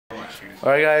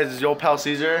Alright guys, it's your pal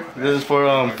Caesar. This is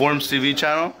for Forms TV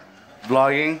channel,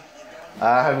 vlogging.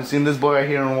 I haven't seen this boy right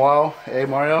here in a while. Hey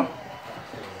Mario.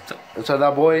 What's up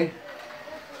that boy?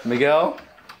 Miguel.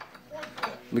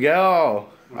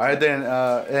 Alright then,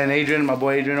 and Adrian, my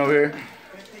boy Adrian over here.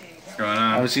 What's going on?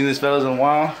 I haven't seen this fellas in a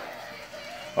while.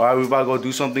 Alright, we're about to go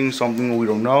do something we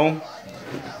don't know.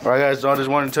 Alright guys, so I just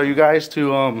wanted to tell you guys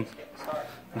to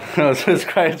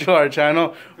subscribe to our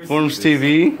channel, Forms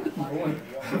TV.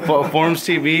 Forms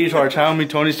TV to our channel, me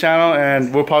Tony's channel,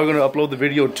 and we're probably gonna upload the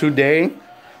video today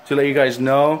to let you guys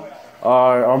know.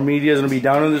 Our media is gonna be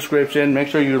down in the description. Make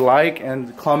sure you like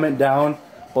and comment down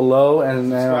below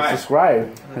and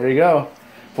subscribe. There you go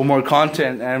for more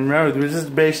content. And remember, this is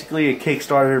basically a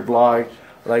Kickstarter vlog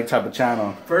like type of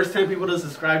channel. First 10 people to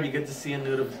subscribe, you get to see a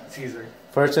nude of Caesar.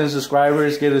 First 10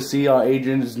 subscribers get to see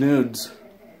Adrian's nudes.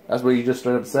 That's what you just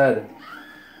straight up said.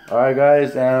 Alright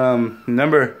guys, and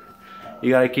remember,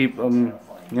 you gotta keep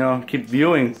keep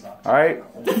viewing. Alright?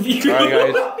 Alright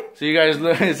guys. See you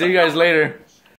guys later.